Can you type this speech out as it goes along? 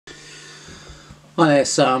Hi there,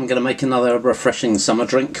 so I'm going to make another refreshing summer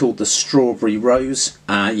drink called the Strawberry Rose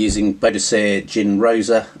using Boadicea Gin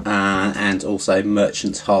Rosa and also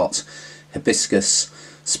Merchant's Heart Hibiscus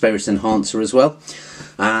Spirit Enhancer as well.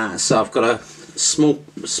 So I've got a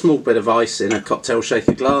small bit of ice in a cocktail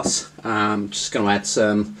shaker glass. Just going to add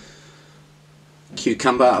some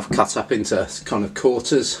cucumber I've cut up into kind of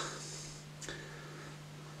quarters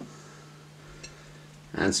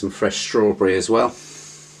and some fresh strawberry as well.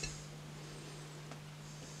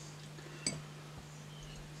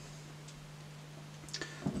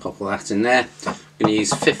 Pop all that in there. I'm going to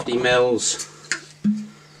use 50 ml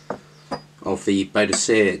of the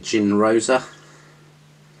Boadicea Gin Rosa.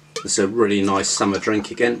 It's a really nice summer drink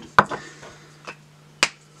again.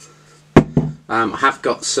 I have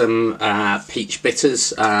got some peach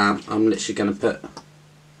bitters. I'm literally going to put a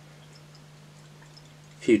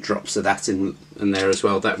few drops of that in there as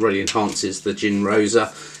well. That really enhances the Gin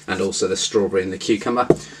Rosa and also the strawberry and the cucumber.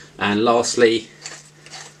 And lastly,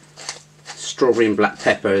 strawberry and black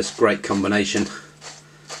pepper is a great combination.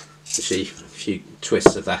 Actually, a few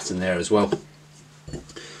twists of that in there as well.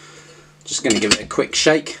 Just going to give it a quick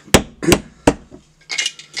shake.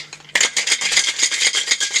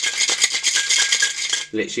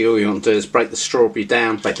 Literally all you want to do is break the strawberry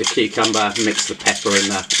down, break the cucumber, mix the pepper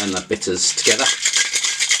and the bitters together.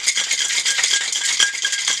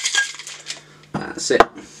 That's it.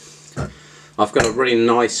 I've got a really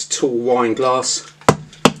nice tall wine glass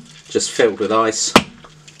just filled with ice.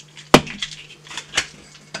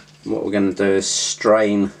 And what we're going to do is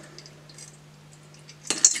strain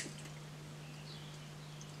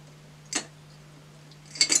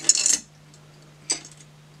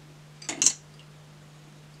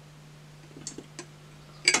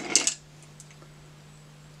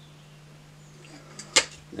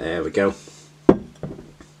there we go. And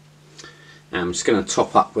I'm just going to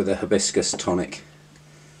top up with a hibiscus tonic.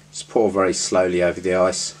 Just pour very slowly over the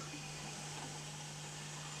ice.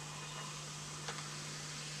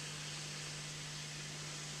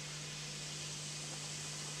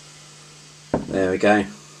 There we go.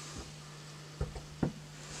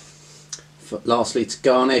 Lastly, to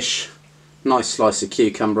garnish, nice slice of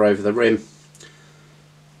cucumber over the rim.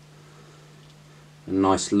 A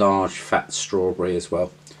nice large fat strawberry as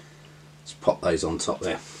well. Just pop those on top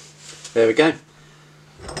there. There we go.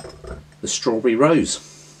 The Strawberry Rose.